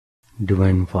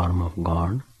divine form of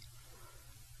God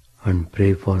and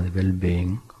pray for the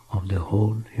well-being of the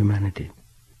whole humanity.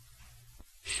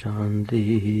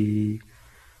 Shanti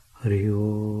Hari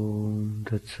Om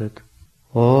Tat Sat.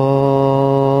 Om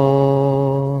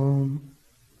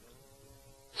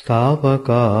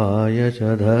Stapakaya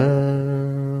Cha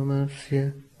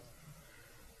Dharmasya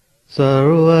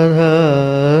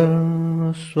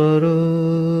Sarvadharma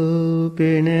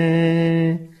Swarupine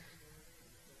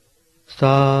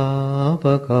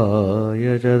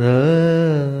Stapakaya Cha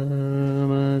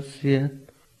Dharmasya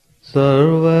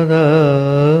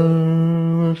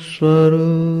Sarvadharma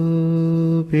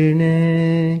Swarupine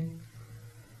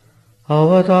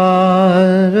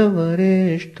Avatara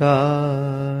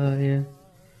Varishtaya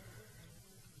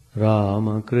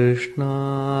Ramakrishna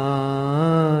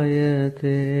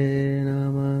Te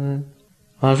Namah.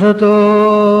 Asato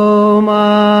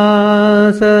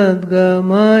Ma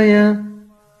Sadgamaya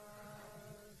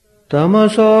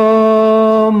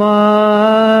Tamaso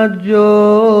Ma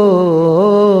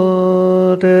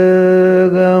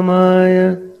Jyotirgamaya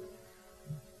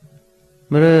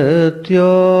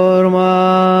Mrityorma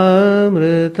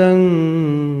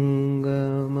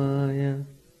Mritangamaya.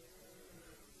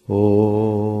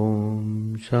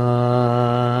 Om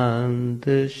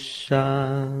Shanti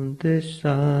Shanti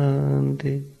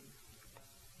Shanti.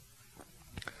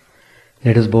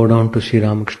 Let us bow down to Sri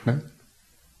Ramakrishna,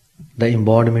 the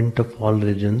embodiment of all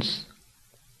religions,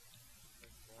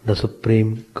 the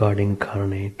Supreme God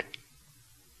Incarnate.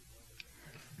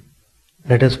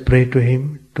 Let us pray to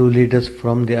Him to lead us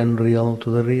from the unreal to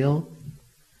the real,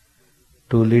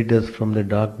 to lead us from the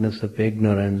darkness of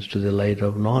ignorance to the light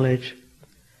of knowledge,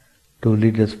 to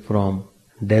lead us from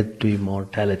death to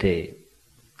immortality.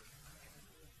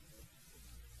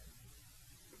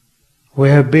 We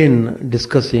have been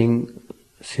discussing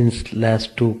since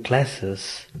last two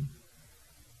classes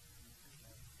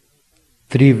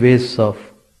 3 ways of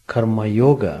karma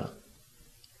yoga.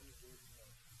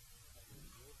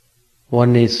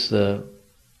 One is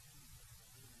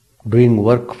doing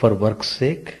work for work's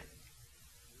sake,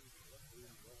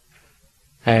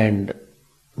 and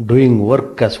doing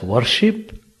work as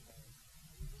worship,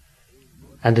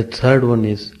 and the third one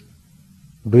is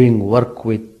doing work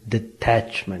with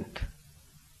detachment.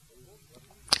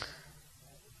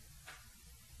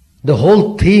 The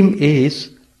whole theme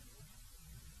is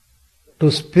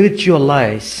to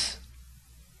spiritualize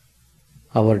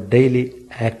our daily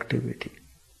activity.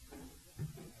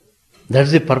 That's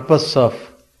the purpose of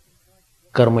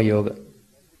karma yoga.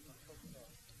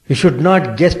 You should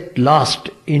not get lost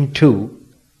into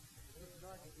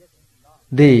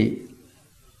the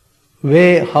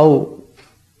way how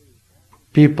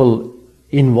people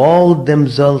involve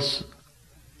themselves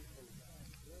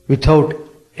without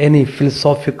any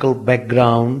philosophical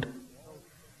background,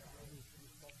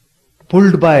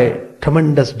 pulled by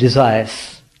tremendous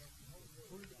desires,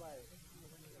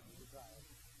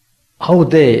 how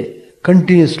they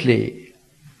continuously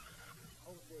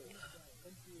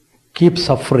keep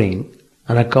suffering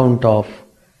on account of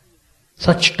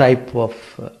such type of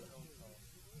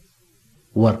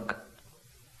work.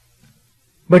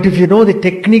 But if you know the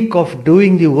technique of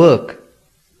doing the work,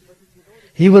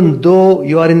 even though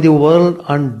you are in the world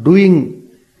and doing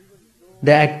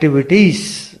the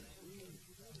activities,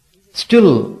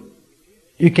 still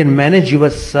you can manage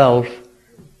yourself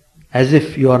as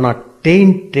if you are not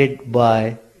tainted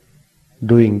by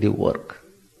doing the work.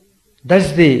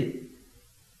 That's the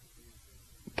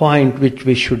point which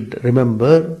we should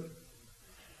remember.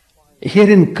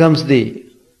 Herein comes the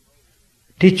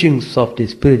teachings of the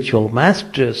spiritual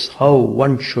masters, how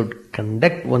one should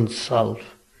conduct oneself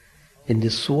in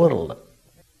this world.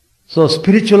 So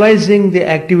spiritualizing the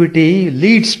activity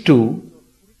leads to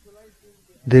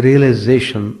the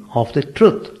realization of the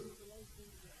truth.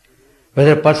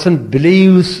 Whether a person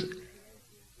believes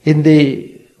in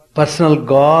the personal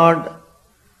God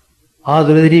or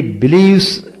whether he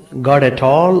believes God at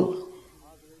all,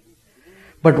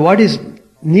 but what is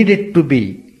needed to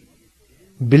be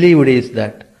believed is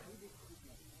that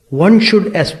one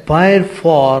should aspire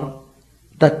for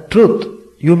the truth.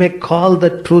 You may call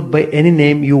the truth by any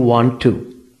name you want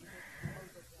to,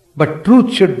 but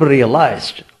truth should be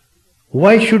realized.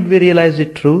 Why should we realize the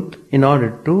truth? In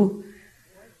order to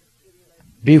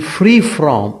be free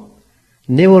from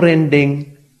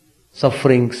never-ending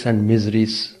sufferings and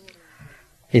miseries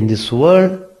in this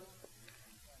world,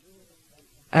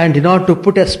 and in order to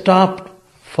put a stop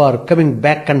for coming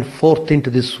back and forth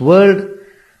into this world,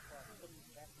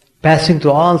 passing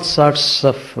through all sorts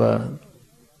of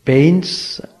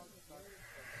pains.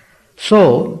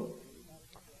 So,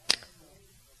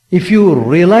 if you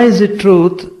realize the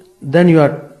truth, then you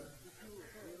are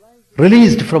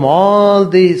released from all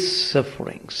these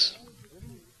sufferings.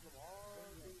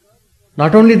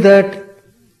 Not only that,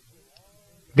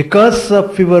 because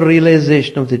of your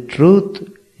realization of the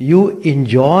truth, you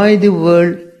enjoy the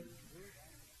world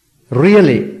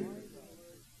really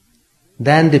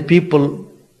than the people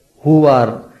who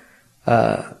are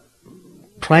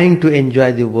trying to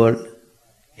enjoy the world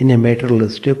in a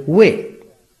materialistic way.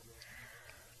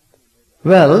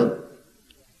 Well,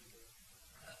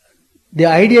 the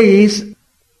idea is,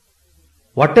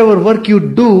 whatever work you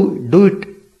do, do it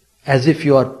as if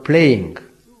you are playing.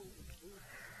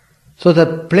 So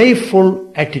the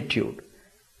playful attitude,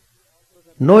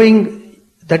 knowing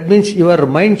that means your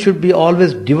mind should be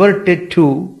always diverted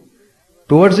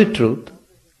towards the truth,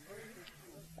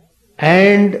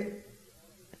 and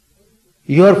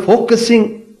you are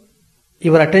focusing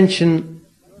your attention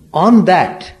on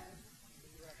that.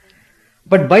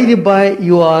 But by the by,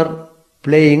 you are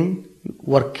playing,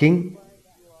 working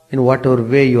in whatever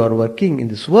way you are working in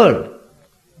this world.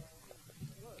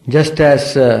 Just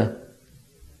as the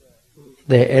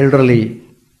elderly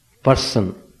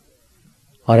person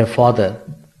or a father,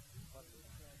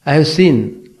 I have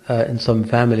seen in some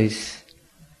families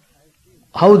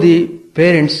how the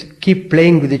parents keep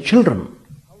playing with the children,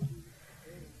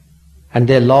 and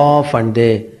they laugh and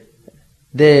they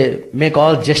make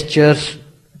all gestures.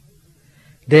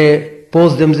 They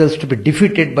pose themselves to be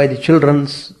defeated by the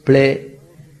children's play,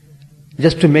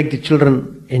 just to make the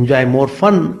children enjoy more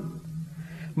fun.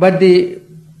 But the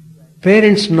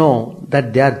parents know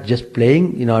that they are just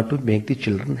playing in order to make the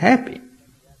children happy.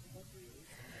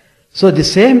 So the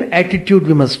same attitude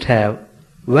we must have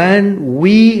when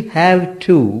we have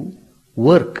to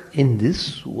work in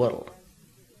this world.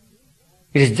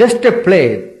 It is just a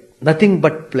play, nothing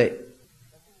but play.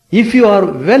 If you are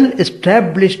well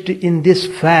established in this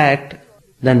fact,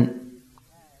 then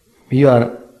you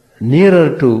are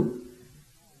nearer to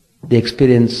the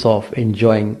experience of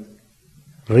enjoying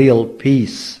real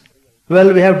peace.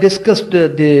 Well, we have discussed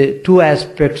the two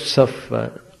aspects of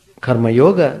Karma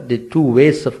Yoga, the two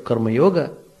ways of Karma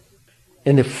Yoga.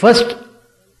 In the first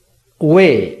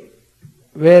way,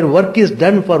 where work is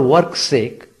done for work's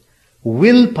sake,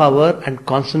 willpower and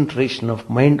concentration of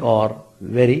mind are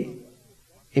very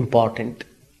important.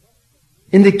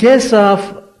 In the case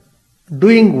of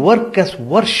doing work as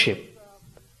worship,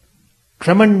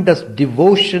 tremendous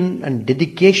devotion and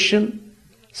dedication,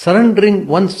 surrendering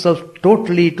oneself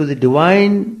totally to the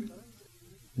divine,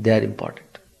 they are important.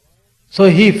 So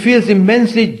he feels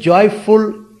immensely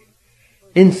joyful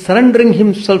in surrendering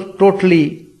himself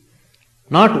totally,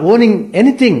 not owning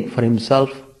anything for himself,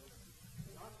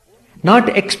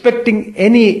 not expecting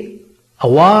any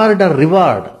award or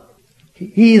reward.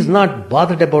 He is not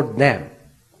bothered about them.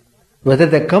 Whether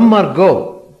they come or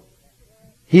go,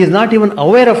 he is not even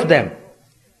aware of them.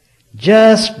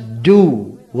 Just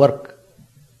do work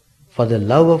for the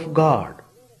love of God.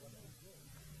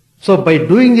 So by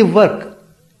doing the work,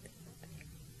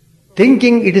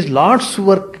 thinking it is Lord's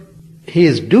work he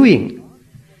is doing,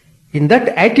 in that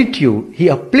attitude he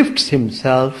uplifts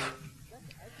himself,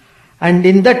 and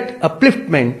in that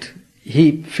upliftment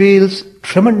he feels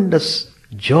tremendous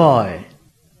joy.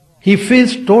 He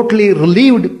feels totally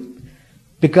relieved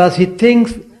because he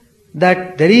thinks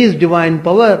that there is divine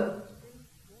power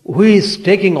who is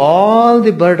taking all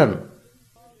the burden.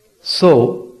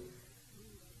 So,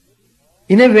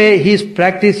 in a way, he is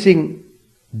practicing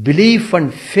belief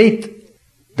and faith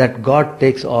that God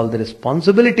takes all the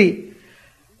responsibility,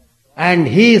 and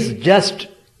he is just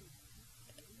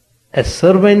a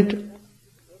servant,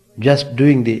 just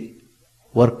doing the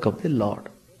work of the Lord.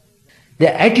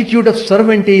 The attitude of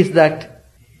servant is that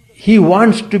he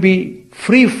wants to be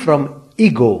free from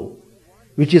ego,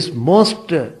 which is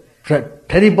most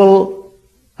terrible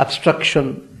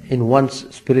obstruction in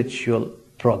one's spiritual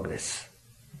progress.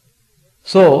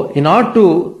 So, in order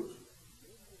to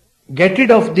get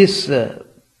rid of this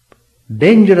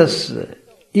dangerous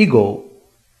ego,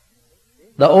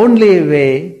 the only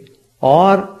way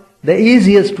or the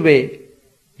easiest way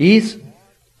is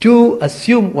to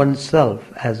assume oneself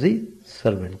as the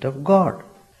servant of God.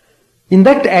 In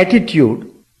that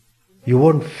attitude, you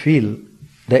won't feel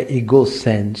the ego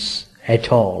sense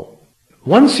at all.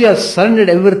 Once you have surrendered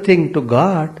everything to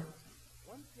God,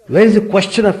 where is the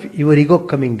question of your ego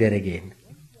coming there again?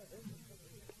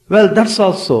 Well, that's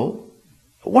also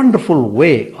a wonderful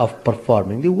way of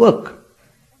performing the work.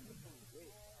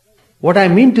 What I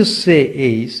mean to say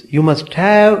is, you must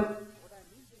have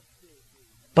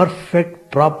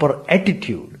perfect, proper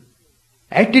attitude.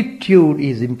 Attitude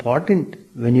is important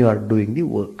when you are doing the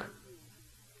work.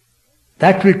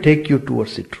 That will take you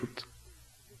towards the truth.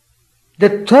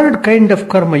 The third kind of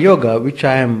karma yoga which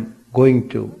I am going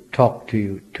to talk to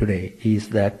you today is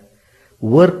that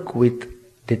work with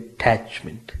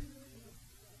detachment.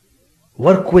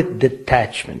 Work with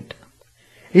detachment.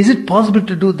 Is it possible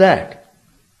to do that?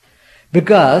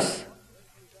 Because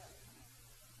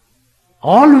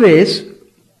always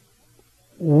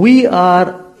we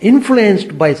are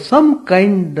influenced by some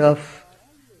kind of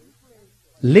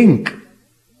link,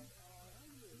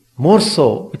 more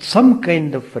so with some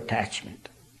kind of attachment,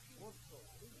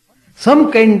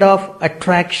 some kind of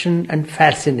attraction and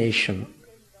fascination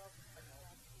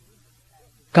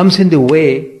comes in the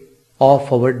way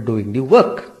of our doing the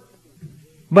work.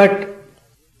 But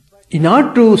in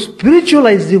order to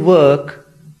spiritualize the work,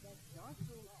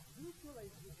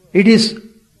 it is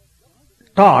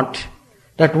taught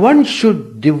that one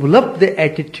should develop the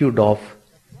attitude of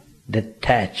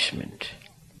detachment.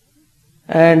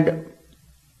 And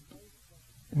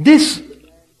this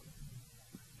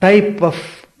type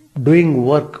of doing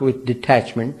work with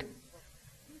detachment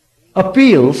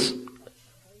appeals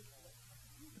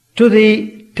to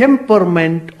the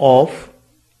temperament of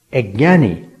a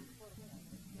jnani,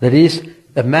 that is,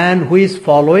 a man who is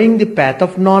following the path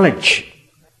of knowledge,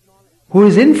 who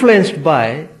is influenced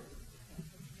by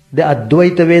the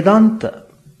Advaita Vedanta,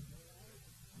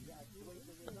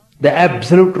 the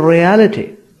absolute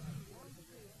reality.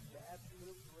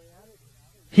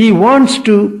 He wants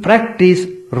to practice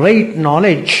right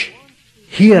knowledge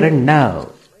here and now.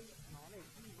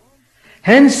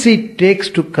 Hence he takes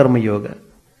to Karma Yoga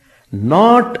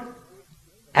not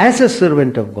as a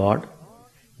servant of God,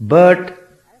 but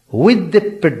with the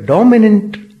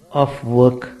predominant of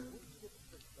work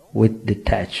with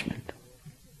detachment.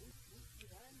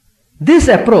 This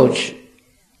approach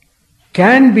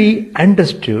can be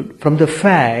understood from the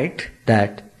fact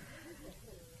that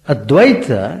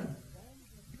Advaita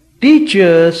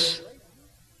teaches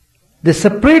the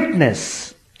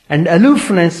separateness and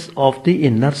aloofness of the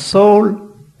inner soul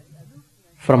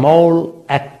from all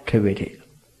activity.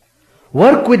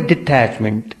 Work with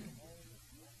detachment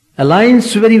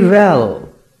aligns very well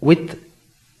with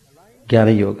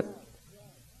Jnana Yoga.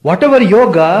 Whatever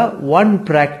yoga one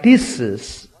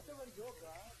practices,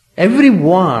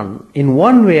 everyone in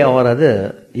one way or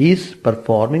other is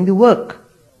performing the work.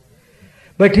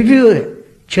 But if you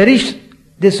cherish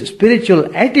this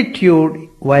spiritual attitude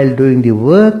while doing the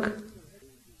work,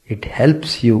 it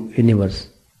helps you in your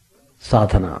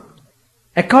sadhana.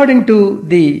 According to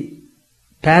the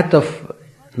path of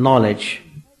knowledge,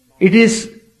 it is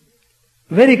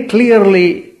very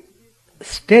clearly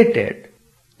stated,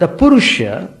 the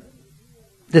Purusha,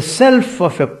 the self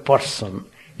of a person,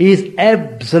 is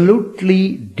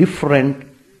absolutely different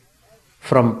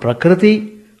from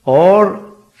Prakriti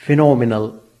or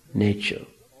phenomenal nature.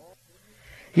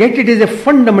 Yet it is a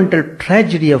fundamental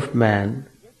tragedy of man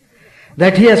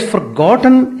that he has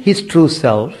forgotten his true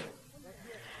self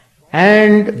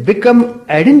and become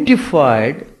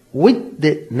identified with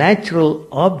the natural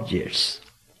objects.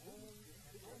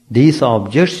 These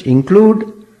objects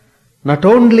include not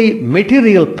only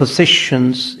material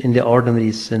possessions in the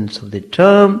ordinary sense of the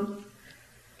term,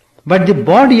 but the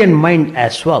body and mind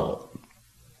as well.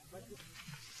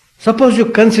 Suppose you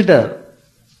consider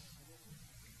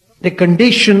the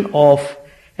condition of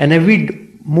an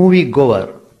avid movie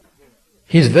goer.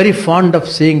 He is very fond of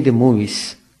seeing the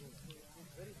movies.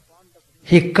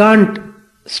 He can't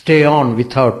stay on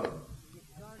without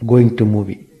going to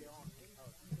movie.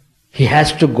 He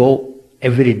has to go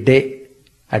every day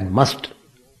and must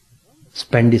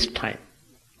spend his time.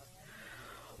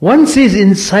 Once he is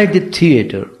inside the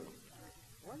theater,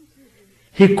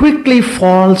 he quickly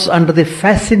falls under the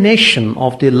fascination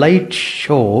of the light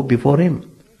show before him.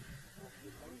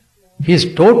 He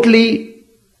is totally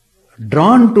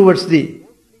drawn towards the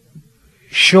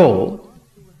show.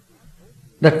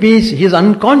 That means he is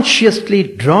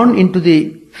unconsciously drawn into the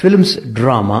film's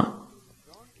drama.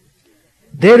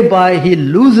 Thereby he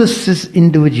loses his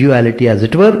individuality, as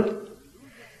it were.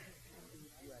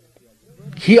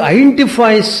 He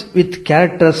identifies with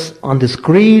characters on the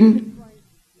screen,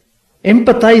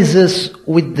 empathizes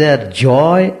with their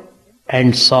joy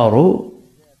and sorrow,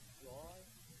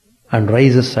 and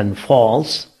rises and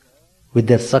falls with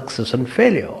their success and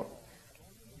failure.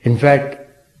 In fact,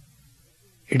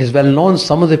 it is well known,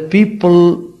 some of the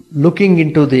people looking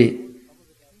into the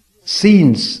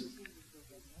scenes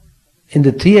in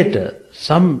the theater,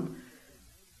 some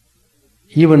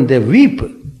even they weep,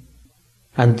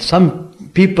 and some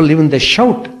people even they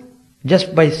shout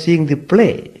just by seeing the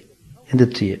play in the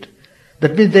theater.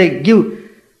 That means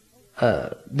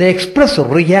they express a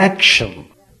reaction.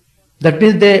 That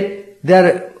means they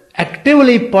are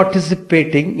actively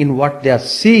participating in what they are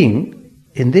seeing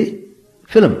in the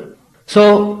film.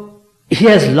 So he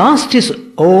has lost his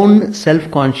own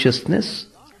self-consciousness,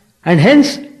 and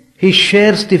hence he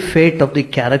shares the fate of the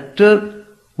character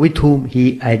with whom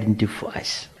he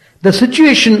identifies. The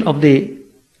situation of the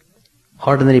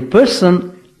ordinary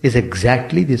person is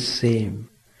exactly the same.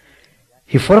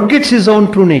 He forgets his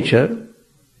own true nature,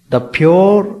 the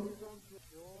pure,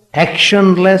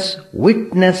 actionless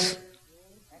witness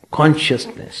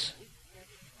consciousness,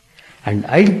 and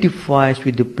identifies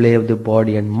with the play of the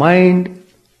body and mind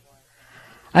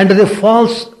under the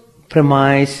false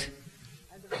premise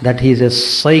that he is a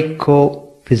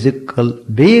psycho-physical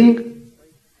being.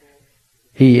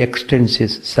 He extends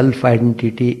his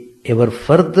self-identity ever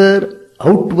further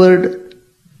outward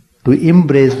to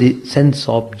embrace the sense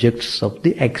objects of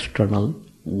the external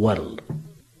world.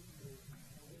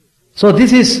 So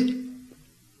this is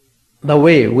the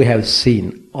way we have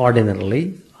seen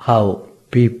ordinarily how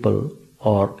people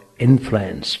are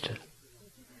influenced.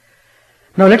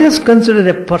 Now let us consider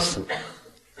a person,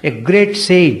 a great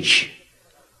sage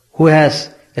who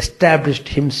has established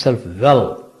himself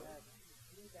well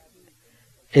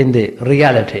in the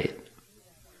reality.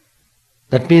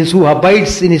 That means who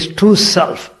abides in his true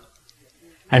self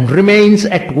and remains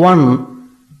at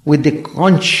one with the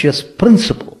conscious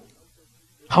principle.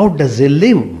 How does he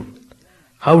live?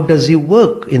 How does he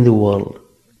work in the world?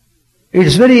 It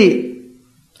is very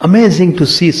amazing to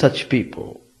see such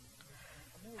people.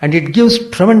 And it gives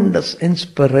tremendous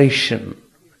inspiration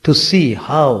to see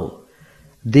how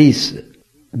these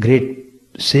great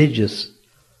sages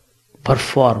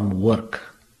perform work.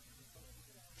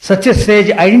 Such a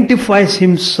sage identifies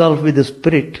himself with the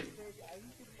spirit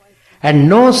and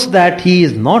knows that he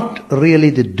is not really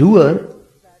the doer,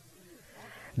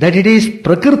 that it is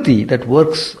Prakriti that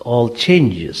works all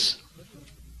changes.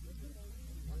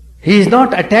 He is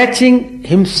not attaching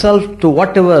himself to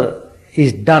whatever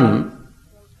is done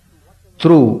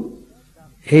through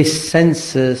his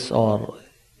senses or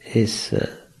his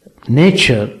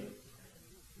nature,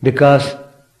 because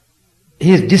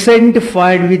he is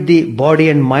disidentified with the body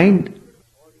and mind.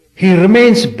 He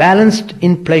remains balanced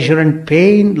in pleasure and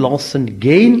pain, loss and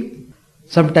gain.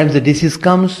 Sometimes the disease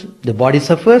comes, the body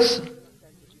suffers,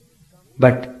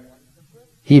 but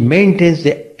he maintains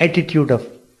the attitude of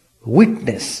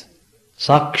witness,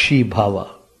 Sakshi Bhava.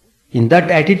 In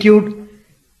that attitude,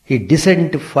 he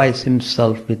disidentifies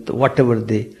himself with whatever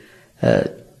the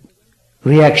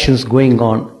reactions going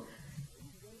on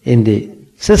in the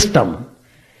system.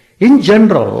 In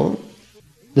general,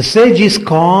 the sage is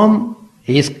calm,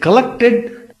 he is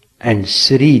collected and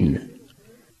serene.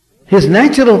 His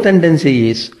natural tendency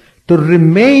is to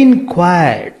remain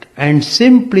quiet and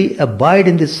simply abide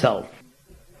in the self.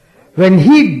 When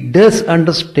he does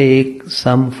undertake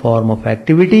some form of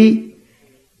activity,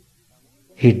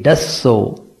 he does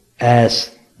so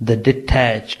as the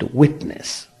detached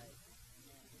witness.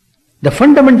 The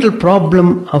fundamental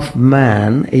problem of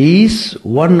man is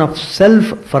one of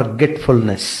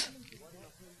self-forgetfulness.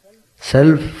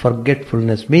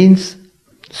 Self-forgetfulness means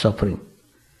suffering.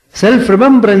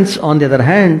 Self-remembrance, on the other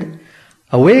hand,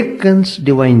 awakens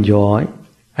divine joy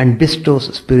and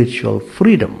bestows spiritual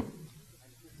freedom.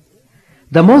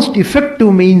 The most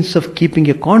effective means of keeping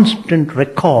a constant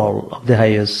recall of the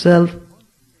higher self,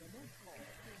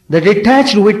 the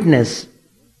detached witness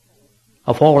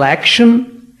of all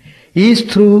action, is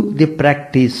through the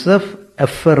practice of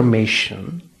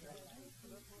affirmation.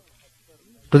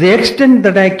 To the extent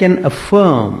that I can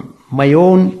affirm my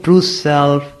own true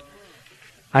self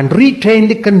and retain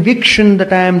the conviction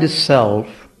that I am the self,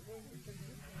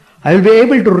 I will be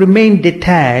able to remain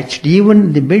detached even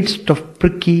in the midst of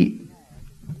pricky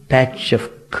patch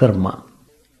of karma.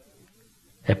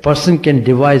 A person can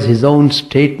devise his own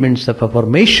statements of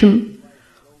affirmation,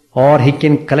 or he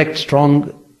can collect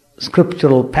strong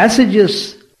scriptural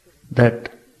passages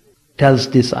that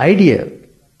tells this idea.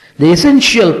 The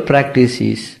essential practice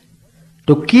is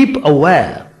to keep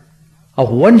aware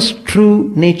of one's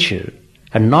true nature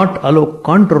and not allow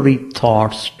contrary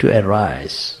thoughts to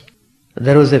arise.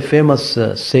 There was a famous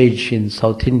sage in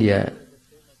South India.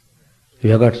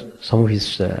 We have got some of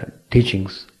his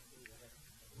teachings,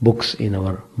 books in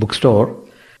our bookstore.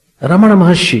 Ramana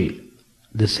Maharshi,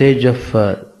 the sage of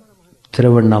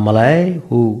Tiruvannamalai,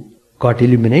 who got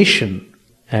illumination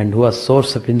and who was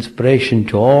source of inspiration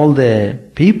to all the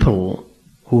people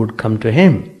who would come to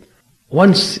him.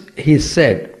 Once he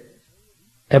said,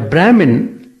 a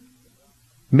Brahmin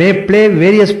may play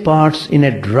various parts in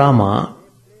a drama,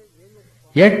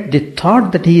 yet the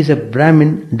thought that he is a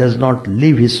Brahmin does not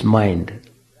leave his mind.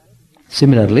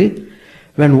 Similarly,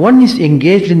 when one is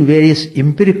engaged in various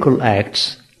empirical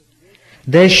acts,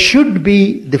 there should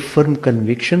be the firm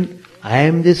conviction, I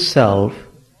am the self,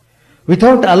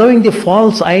 without allowing the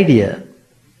false idea,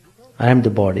 I am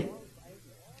the body,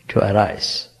 to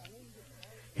arise.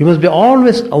 You must be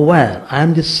always aware, I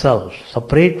am the self,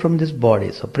 separate from this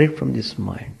body, separate from this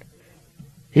mind.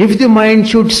 If the mind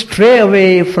should stray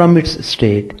away from its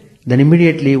state, then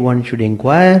immediately one should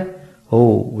inquire,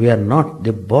 oh, we are not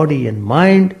the body and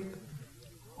mind.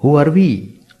 Who are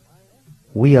we?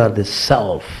 We are the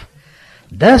self.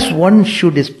 Thus one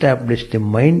should establish the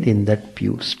mind in that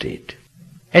pure state.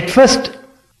 At first,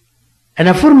 an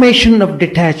affirmation of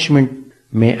detachment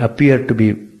may appear to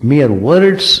be mere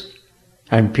words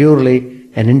and purely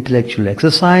an intellectual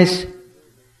exercise,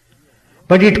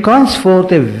 but it calls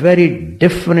forth a very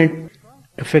definite,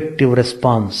 effective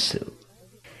response.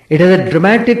 It has a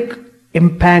dramatic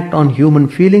impact on human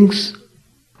feelings.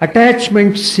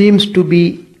 Attachment seems to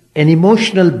be an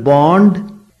emotional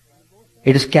bond.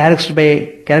 It is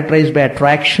characterized by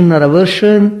attraction or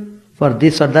aversion for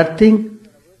this or that thing.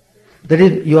 That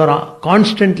is, you are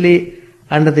constantly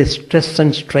under the stress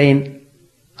and strain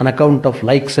on account of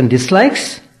likes and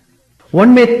dislikes.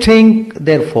 One may think,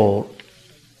 therefore,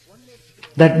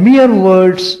 that mere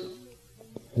words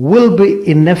will be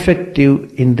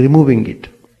ineffective in removing it.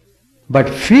 But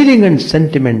feeling and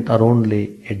sentiment are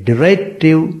only a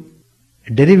derivative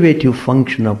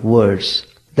function of words,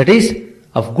 that is,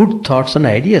 of good thoughts and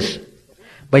ideas.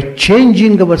 By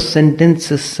changing our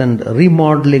sentences and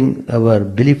remodeling our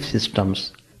belief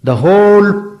systems, the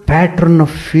whole pattern of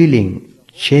feeling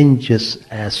changes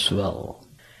as well.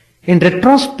 In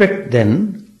retrospect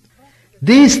then,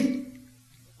 these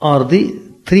are the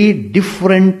three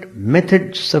different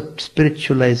methods of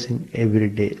spiritualizing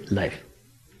everyday life.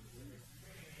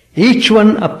 Each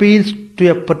one appeals to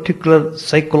a particular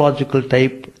psychological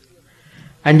type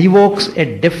and evokes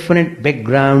a definite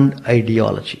background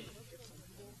ideology.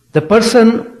 The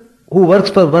person who works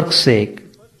for work's sake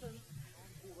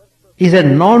is a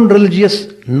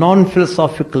non-religious,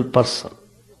 non-philosophical person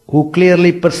who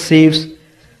clearly perceives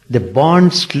the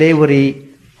bond slavery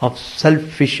of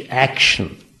selfish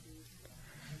action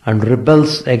and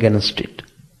rebels against it.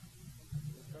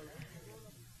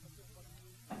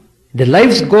 The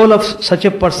life's goal of such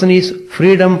a person is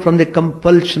freedom from the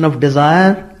compulsion of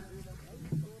desire.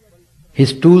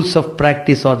 His tools of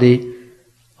practice are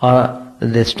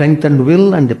the strengthened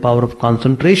will and the power of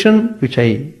concentration, which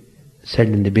I said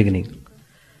in the beginning.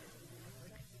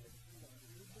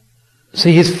 So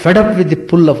he is fed up with the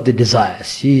pull of the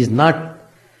desires. He is not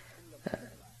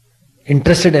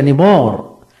interested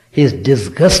anymore. He is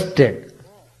disgusted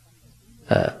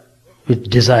with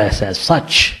desires as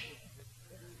such.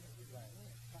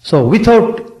 So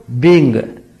without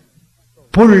being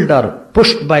pulled or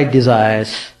pushed by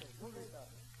desires,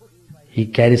 he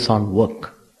carries on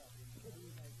work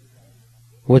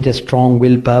with a strong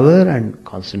willpower and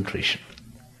concentration.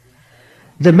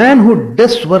 The man who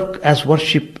does work as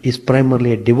worship is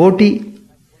primarily a devotee.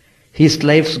 His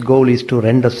life's goal is to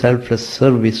render selfless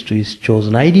service to his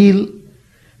chosen ideal,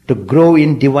 to grow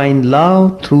in divine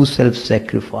love through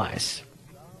self-sacrifice.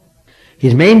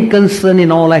 His main concern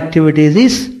in all activities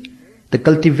is the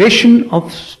cultivation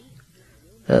of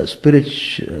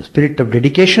spirit of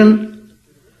dedication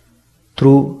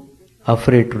through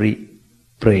offertory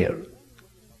prayer.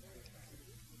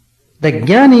 The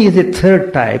jnani is the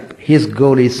third type. His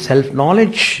goal is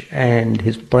self-knowledge and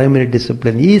his primary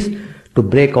discipline is to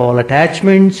break all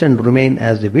attachments and remain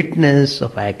as the witness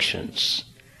of actions.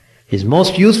 His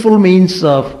most useful means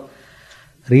of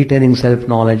retaining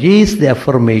self-knowledge is the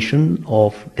affirmation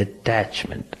of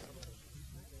detachment.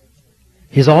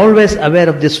 He is always aware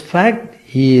of this fact.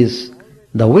 He is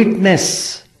the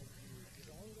witness.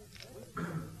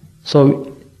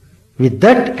 So, with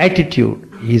that attitude,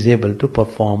 he is able to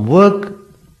perform work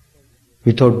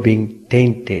without being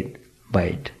tainted by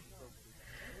it.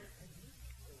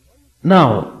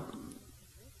 Now,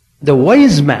 the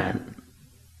wise man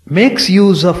makes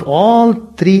use of all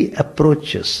three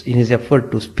approaches in his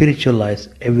effort to spiritualize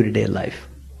everyday life.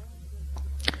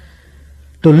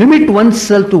 To limit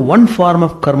oneself to one form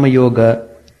of karma yoga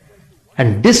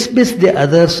and dismiss the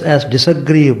others as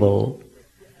disagreeable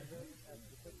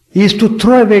is to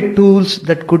throw away tools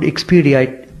that could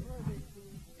expedite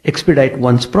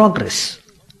one's progress.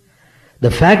 The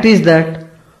fact is that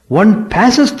one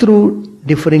passes through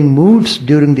differing moods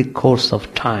during the course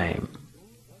of time.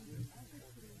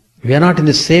 We are not in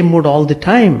the same mood all the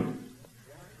time.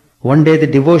 One day the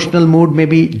devotional mood may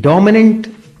be dominant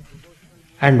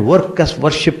and work as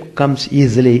worship comes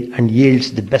easily and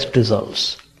yields the best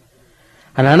results.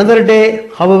 And another day,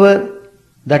 however,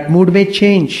 that mood may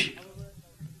change.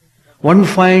 One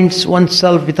finds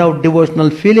oneself without devotional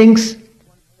feelings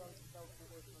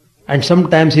and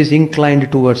sometimes is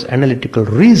inclined towards analytical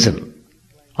reason.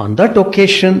 On that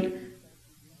occasion,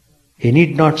 he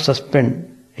need not suspend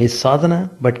his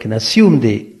sadhana but can assume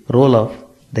the role of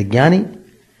the jnani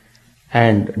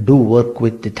and do work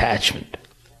with detachment.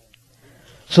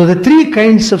 So the three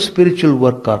kinds of spiritual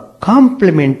work are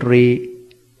complementary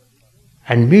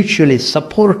and mutually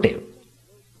supportive.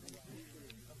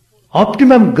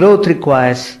 Optimum growth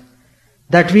requires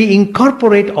that we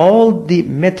incorporate all the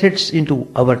methods into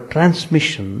our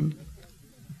transmission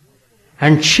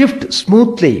and shift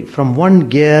smoothly from one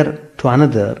gear to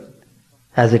another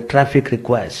as the traffic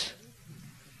requires.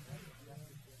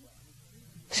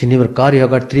 See, in your car you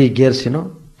have got 3 gears,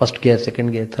 first gear,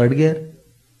 second gear, third gear.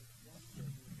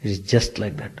 It is just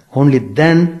like that. Only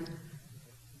then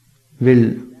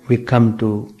will we come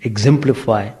to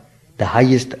exemplify the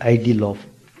highest ideal of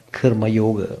karma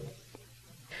yoga.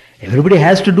 Everybody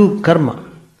has to do karma.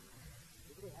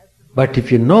 But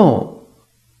if you know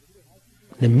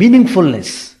the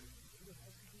meaningfulness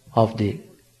of the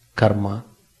karma,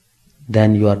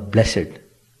 then you are blessed.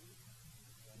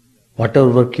 Whatever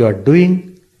work you are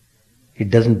doing, it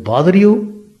doesn't bother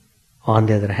you. On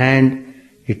the other hand,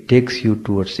 it takes you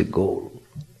towards the goal.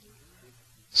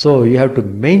 So you have to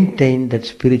maintain that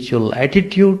spiritual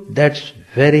attitude. That's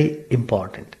very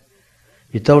important.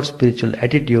 Without spiritual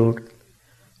attitude,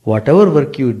 whatever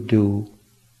work you do,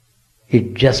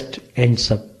 it just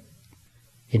ends up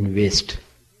in waste.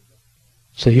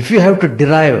 So if you have to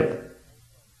derive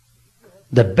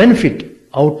the benefit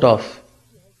out of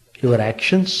your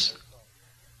actions,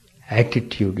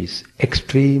 attitude is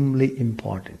extremely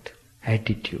important.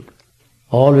 Attitude.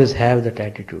 Always have that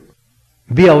attitude.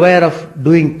 Be aware of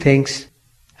doing things,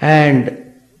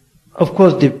 and of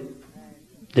course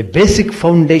the basic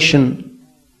foundation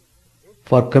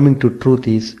for coming to truth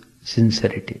is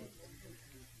sincerity.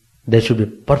 There should be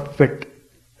perfect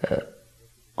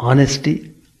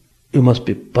honesty. You must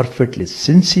be perfectly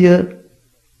sincere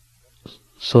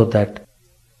so that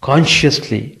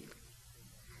consciously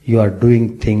you are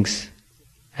doing things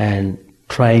and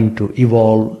trying to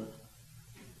evolve,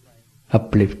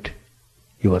 uplift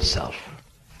yourself.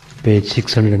 Page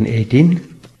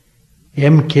 618.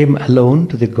 M came alone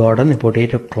to the garden about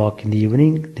 8 o'clock in the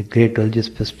evening. The great religious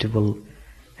festival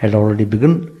had already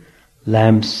begun.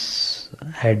 Lamps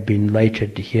had been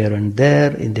lighted here and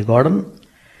there in the garden,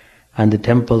 and the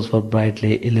temples were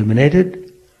brightly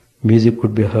illuminated. Music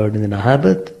could be heard in the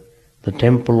Nahabat. The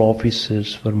temple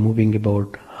officers were moving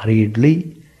about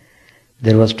hurriedly.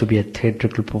 There was to be a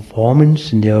theatrical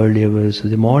performance in the early hours of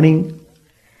the morning.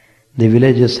 The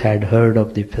villagers had heard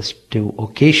of the festive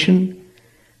occasion,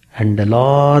 and a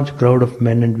large crowd of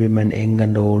men and women, young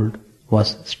and old,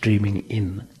 was streaming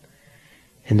in.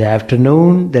 In the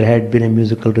afternoon, there had been a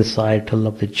musical recital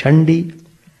of the Chandi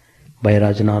by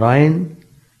Rajanarayan.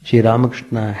 Sri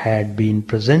Ramakrishna had been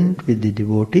present with the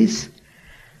devotees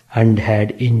and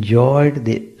had enjoyed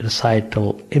the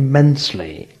recital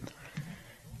immensely.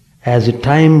 As the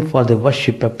time for the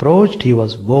worship approached, he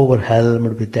was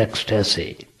overwhelmed with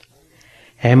ecstasy.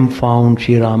 M found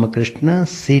Sri Ramakrishna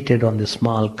seated on the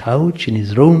small couch in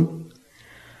his room.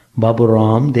 Babu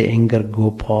Ram, the younger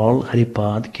Gopal,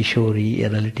 Haripad, Kishori, a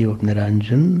relative of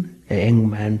Niranjan, a young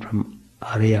man from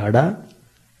Ariada,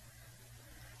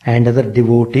 and other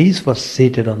devotees were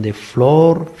seated on the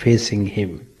floor facing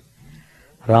him.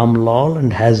 Ramlal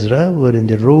and Hazra were in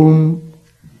the room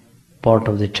part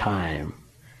of the time.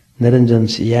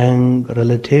 Niranjan's young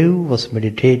relative was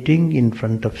meditating in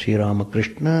front of Sri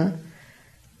Ramakrishna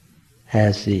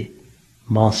as the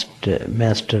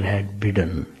master had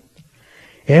bidden.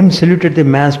 M saluted the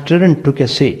master and took a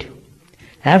seat.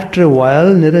 After a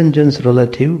while, Niranjan's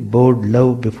relative bowed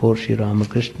low before Sri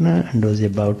Ramakrishna and was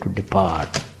about to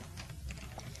depart.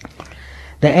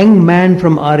 The young man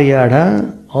from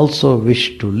Ariada also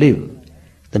wished to leave.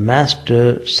 The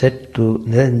master said to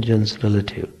Niranjan's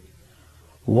relative,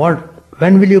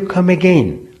 "When will you come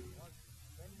again?"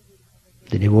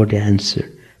 The devotee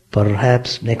answered,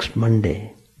 "Perhaps next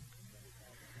Monday."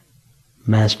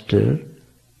 Master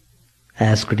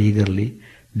asked eagerly,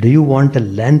 "Do you want a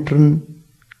lantern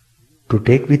to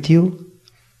take with you?"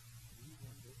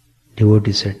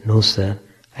 Devotee said, "No, sir.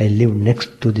 I live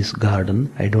next to this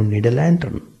garden. I don't need a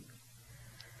lantern."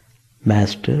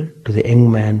 Master, to the young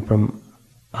man from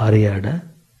Ariada,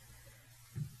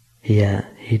 he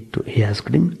asked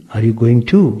him, "Are you going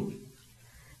too?"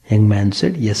 Young man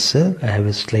said, "Yes, sir. I have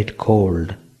a slight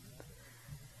cold."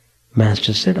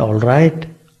 Master said, "All right.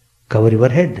 Cover your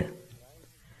head."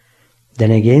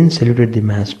 Then again saluted the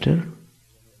master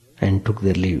and took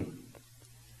their leave.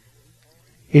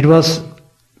 It was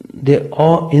the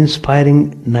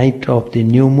awe-inspiring night of the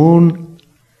new moon.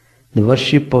 The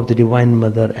worship of the Divine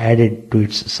Mother added to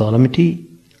its solemnity.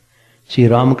 Sri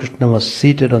Ramakrishna was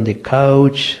seated on the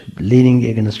couch, leaning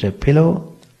against a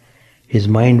pillow. His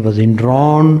mind was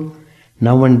indrawn.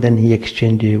 Now and then he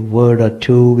exchanged a word or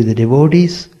two with the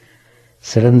devotees.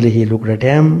 Suddenly he looked at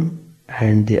him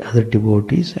and the other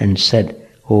devotees and said,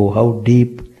 "Oh, how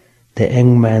deep the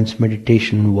young man's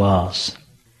meditation was."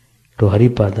 To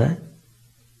Haripada,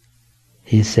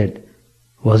 he said,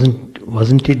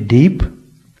 Wasn't it deep?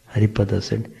 Haripada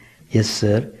said, "Yes,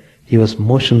 sir, he was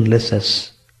motionless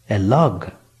as a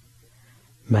log."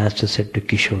 Master said to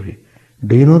Kishori,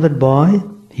 "Do you know that boy?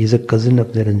 He is a cousin of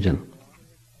Niranjan."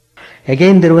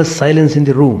 Again there was silence in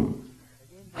the room.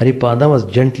 Haripada was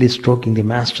gently stroking the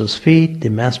master's feet. The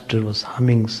master was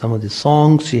humming some of the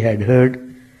songs he had heard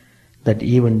that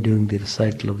even during the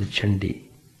recital of the Chandi.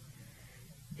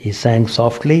 He sang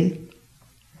softly,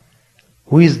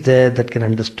 "Who is there that can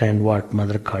understand what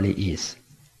Mother Kali is?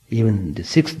 Even the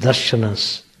 6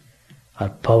 darshanas are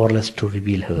powerless to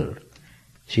reveal her."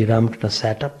 Sri Ramakrishna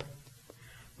sat up.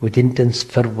 With intense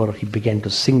fervor he began to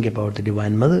sing about the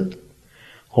Divine Mother.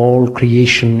 "All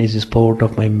creation is the sport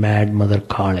of my mad Mother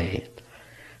Kali.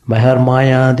 By her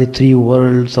Maya the 3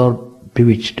 worlds are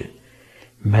bewitched.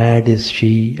 Mad is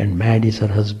she and mad is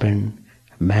her husband,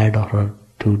 mad are her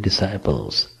 2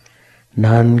 disciples.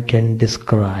 None can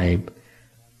describe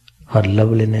her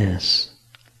loveliness,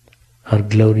 her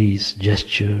glories,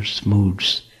 gestures,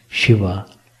 moods. Shiva,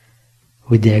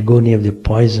 with the agony of the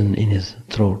poison in his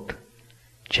throat,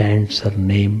 chants her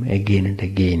name again and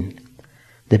again.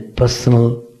 The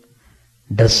personal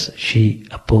does she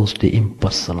oppose the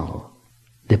impersonal.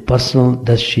 The personal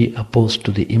does she oppose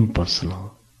to the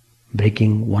impersonal,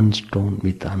 breaking one stone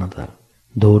with another.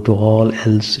 Though to all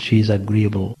else she is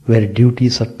agreeable, where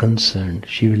duties are concerned,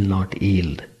 she will not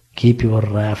yield. Keep your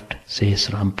raft, says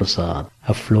Ramprasad,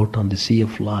 afloat on the sea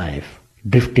of life,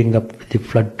 drifting up with the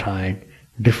flood tide,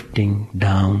 drifting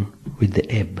down with the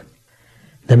ebb."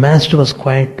 The master was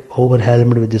quite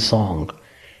overwhelmed with the song.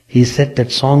 He said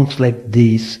that songs like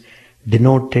these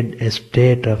denoted a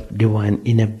state of divine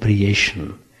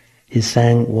inebriation. He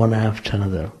sang one after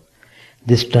another.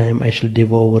 "This time I shall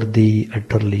devour thee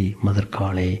utterly, Mother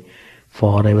Kali,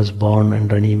 for I was born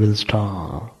under an evil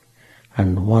star,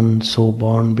 and one so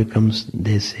born becomes,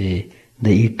 they say,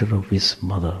 the eater of his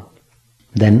mother.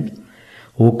 Then,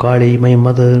 O Kali, my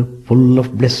mother, full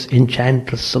of bliss,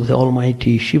 enchantress of the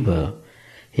Almighty Shiva,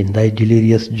 in thy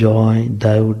delirious joy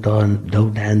thou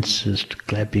dancest,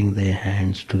 clapping thy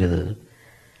hands together."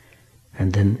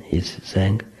 And then he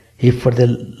sang, "If for the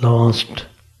last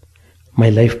my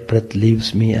life breath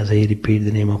leaves me as I repeat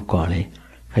the name of Kali,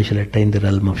 I shall attain the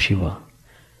realm of Shiva.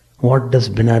 What does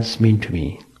Benares mean to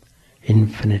me?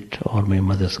 Infinite are my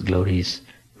mother's glories.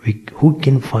 Who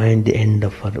can find the end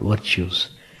of her virtues?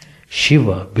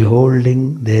 Shiva,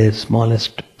 beholding their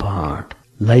smallest part,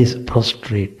 lies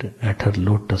prostrate at her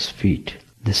lotus feet."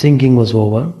 The singing was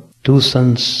over. 2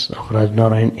 sons of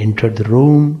Rajnarayan entered the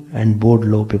room and bowed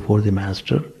low before the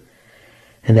master.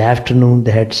 In the afternoon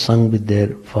they had sung with their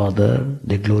father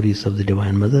the glories of the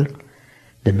Divine Mother.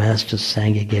 The master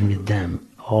sang again with them,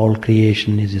 "All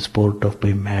creation is the sport of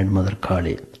my mad Mother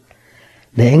Kali."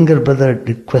 The younger brother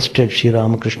requested Sri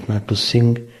Ramakrishna to sing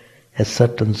a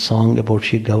certain song about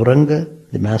Sri Gauranga.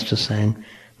 The master sang,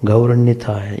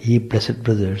 "Gauranyataya, ye blessed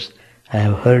brothers, I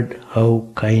have heard how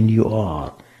kind you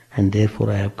are, and therefore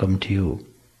I have come to you."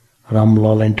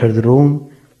 Ramlal entered the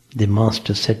room. The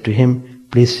master said to him,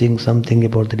 "Please sing something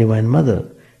about the Divine Mother.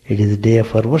 It is the day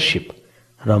of her worship."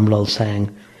 Ramlal sang,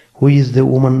 "Who is the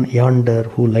woman yonder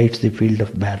who lights the field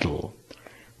of battle?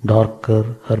 Darker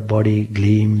her body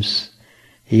gleams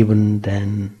even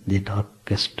than the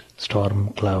darkest storm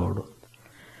cloud,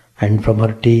 and from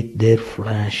her teeth there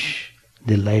flash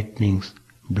the lightning's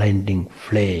blinding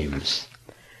flames.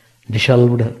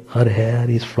 Disheveled her hair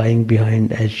is flying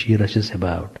behind as she rushes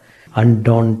about,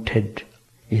 undaunted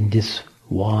in this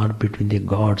war between the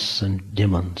gods and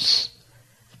demons.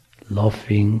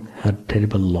 Laughing her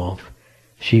terrible laugh,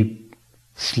 she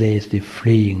slays the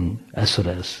fleeing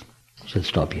asuras." Shall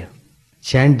stop here.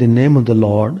 Chant the name of the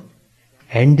Lord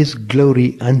and His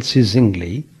glory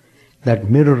unceasingly, that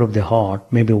mirror of the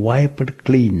heart may be wiped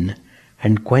clean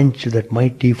and quench that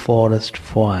mighty forest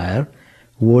fire,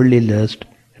 worldly lust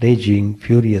raging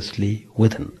furiously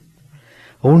within.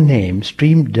 O name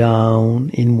streamed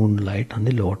down in moonlight on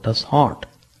the lotus heart,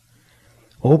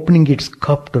 opening its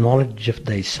cup to knowledge of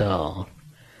thyself.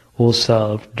 O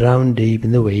self, drowned deep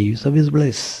in the waves of His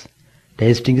bliss,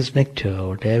 tasting His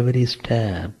nectar at every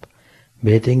step,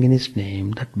 bathing in His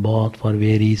name, that bath for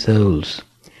weary souls.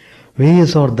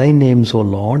 Various are Thy names, O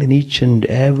Lord, in each and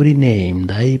every name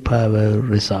Thy power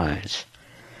resides.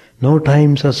 No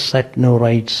times are set, no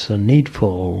rites are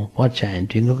needful for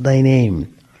chanting of Thy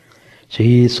name.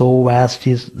 See, so vast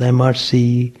is Thy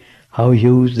mercy, how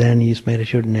huge then is my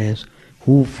wretchedness,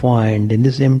 who find in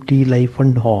this empty life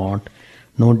and heart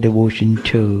no devotion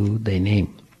to Thy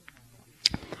name.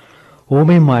 O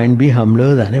my mind, be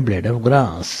humbler than a blade of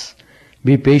grass.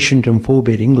 Be patient and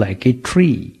forbearing like a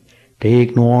tree.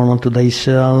 Take no honor to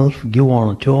thyself, give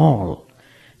honor to all.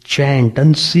 Chant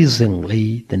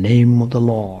unceasingly the name of the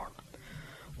Lord.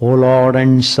 O Lord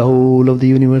and soul of the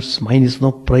universe, mine is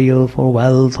no prayer for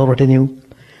wealth or retinue,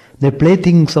 the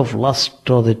playthings of lust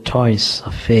or the toys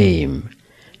of fame.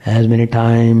 As many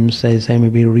times as I may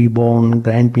be reborn,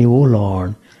 grant me, O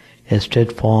Lord, a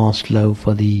steadfast love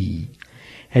for Thee.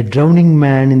 A drowning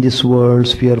man in this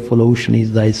world's fearful ocean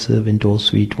is Thy servant, O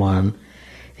sweet one.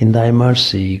 In Thy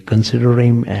mercy, consider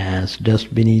him as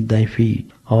dust beneath Thy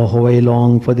feet. Oh, how I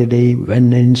long for the day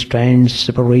when an instant's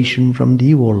separation from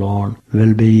Thee, O Lord,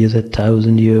 will be as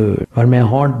 1,000 years. When my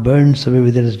heart burns away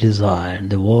with its desire,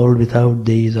 the world without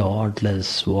Thee is a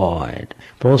heartless void.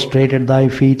 Prostrate at Thy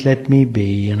feet let me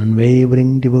be in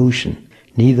unwavering devotion,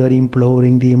 neither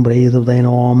imploring the embrace of Thine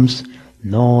arms,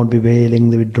 nor bewailing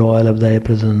the withdrawal of Thy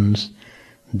presence,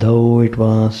 though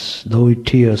it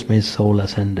tears my soul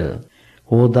asunder.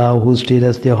 O Thou who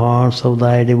stillest the hearts of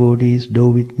Thy devotees, do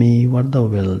with me what Thou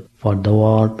wilt, for Thou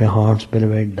art my heart's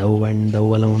beloved, Thou and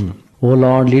Thou alone. O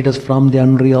Lord, lead us from the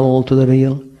unreal to the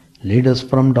real, lead us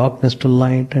from darkness to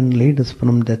light, and lead us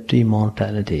from death to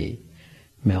immortality.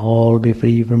 May all be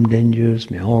free from dangers,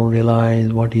 may all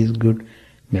realize what is good,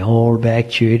 may all be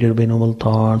actuated by noble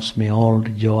thoughts, may all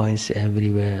rejoice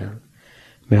everywhere.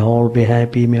 May all be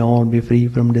happy, may all be free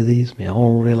from disease, may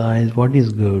all realize what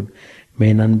is good,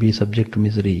 may none be subject to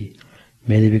misery.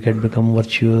 May the wicked become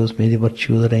virtuous, may the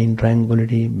virtuous reign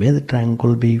tranquility, may the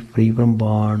tranquil be free from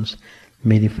bonds,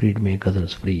 may the freed make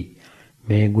others free.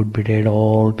 May good betide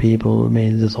all people, may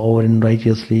the sovereign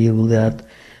righteously rule the earth,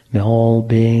 may all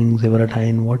beings ever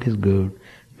attain what is good,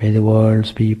 may the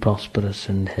worlds be prosperous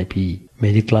and happy.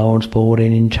 May the clouds pour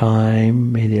rain in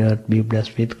time, may the earth be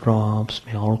blessed with crops,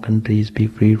 may all countries be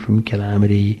freed from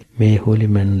calamity, may holy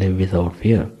men live without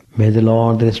fear. May the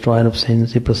Lord, the destroyer of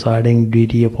sins, the presiding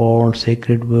deity of all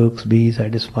sacred works, be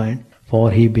satisfied.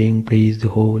 For He being pleased, the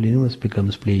whole universe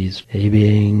becomes pleased. He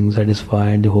being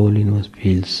satisfied, the whole universe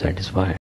feels satisfied.